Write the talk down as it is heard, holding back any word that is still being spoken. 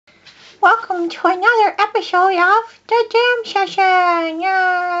welcome to another episode of the Jam Session!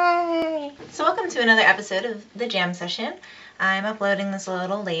 Yay! So welcome to another episode of the Jam Session. I'm uploading this a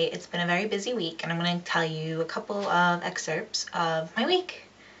little late. It's been a very busy week and I'm going to tell you a couple of excerpts of my week.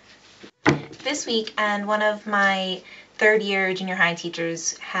 This week, and one of my third-year junior high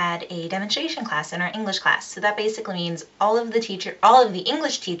teachers had a demonstration class in our English class. So that basically means all of the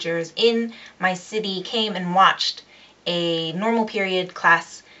English teachers in my city came and watched a normal period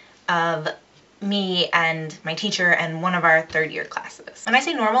class of me and my teacher and one of our third-year classes. When I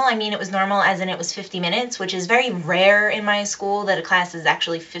say normal, I mean it was normal as in it was 50 minutes, which is very rare in my school that a class is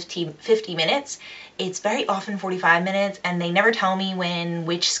actually 50 minutes. It's very often 45 minutes, and they never tell me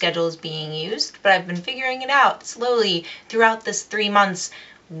which schedule is being used, but I've been figuring it out slowly throughout this 3 months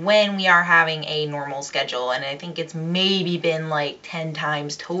when we are having a normal schedule, and I think it's maybe been like 10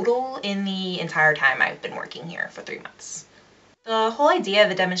 times total in the entire time I've been working here for 3 months. The whole idea of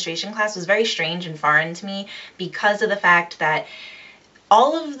a demonstration class was very strange and foreign to me because of the fact that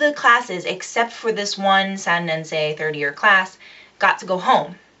all of the classes, except for this one Sanense third-year class, got to go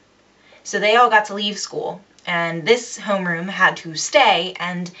home. So they all got to leave school, and this homeroom had to stay,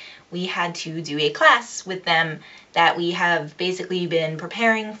 and we had to do a class with them that we have basically been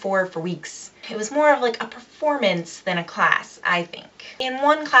preparing for weeks. It was more of like a performance than a class, I think. In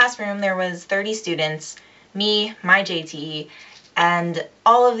one classroom there was 30 students, me, my JTE, and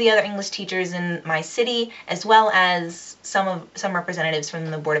all of the other English teachers in my city, as well as some representatives from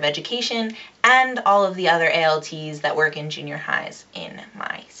the Board of Education and all of the other ALTs that work in junior highs in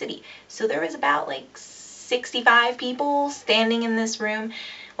my city. So there was about like 65 people standing in this room.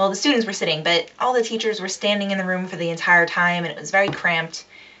 Well, the students were sitting, but all the teachers were standing in the room for the entire time, and it was very cramped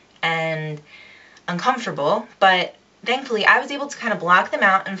and uncomfortable, but thankfully I was able to kind of block them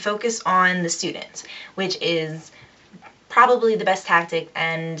out and focus on the students, which is probably the best tactic,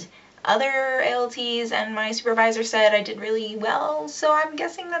 and other ALTs and my supervisor said I did really well, so I'm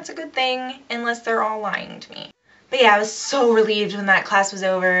guessing that's a good thing, unless they're all lying to me. But yeah, I was so relieved when that class was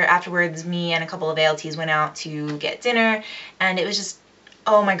over. Afterwards, me and a couple of ALTs went out to get dinner, and it was just,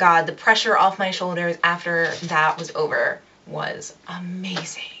 oh my god, the pressure off my shoulders after that was over was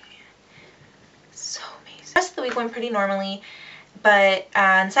amazing. So amazing. The rest of the week went pretty normally. But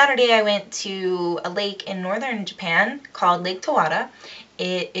on Saturday I went to a lake in northern Japan called Lake Tawada.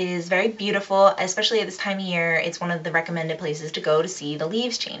 It is very beautiful, especially at this time of year. It's one of the recommended places to go to see the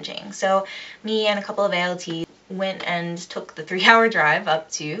leaves changing. So me and a couple of ALTs went and took the 3-hour drive up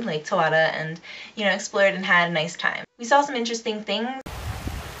to Lake Tawada and, explored and had a nice time. We saw some interesting things.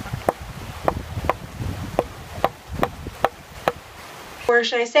 Or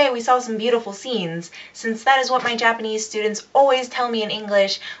should I say, we saw some beautiful scenes, since that is what my Japanese students always tell me in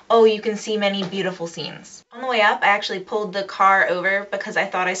English, oh, you can see many beautiful scenes. On the way up, I actually pulled the car over because I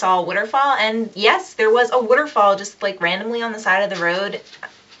thought I saw a waterfall, and yes, there was a waterfall just like randomly on the side of the road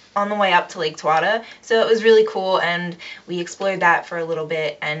on the way up to Lake Tawada, so it was really cool, and we explored that for a little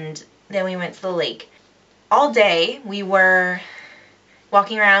bit, and then we went to the lake. All day, we were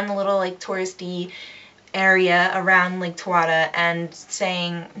walking around the little like touristy area around Lake Tawada and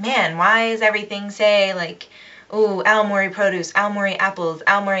saying, man, why is everything say like, oh, Aomori produce, Aomori apples,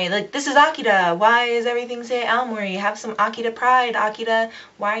 Aomori, like, this is Akita, why is everything say Aomori? Have some Akita pride, Akita,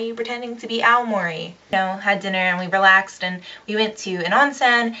 why are you pretending to be Aomori? Had dinner and we relaxed and we went to an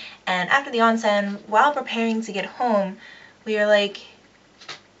onsen, and after the onsen, while preparing to get home, we were like,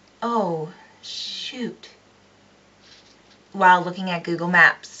 oh, shoot, while looking at Google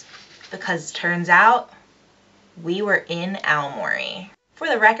Maps, because turns out we were in Aomori. For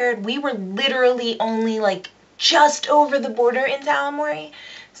the record, we were literally only like just over the border into Aomori,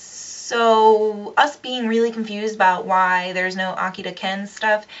 so us being really confused about why there's no Akita Ken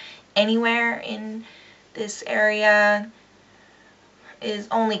stuff anywhere in this area is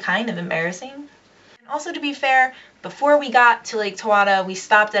only kind of embarrassing. And also, to be fair, before we got to Lake Tawada, we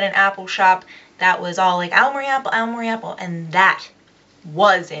stopped at an apple shop that was all like Aomori apple, and that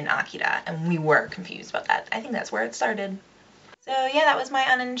was in Akita, and we were confused about that. I think that's where it started. So yeah, that was my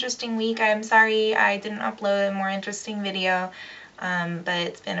uninteresting week. I'm sorry I didn't upload a more interesting video, but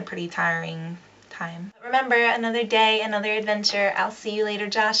it's been a pretty tiring time. But remember, another day, another adventure. I'll see you later,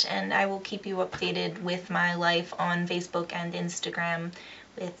 Josh, and I will keep you updated with my life on Facebook and Instagram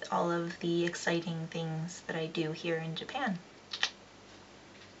with all of the exciting things that I do here in Japan.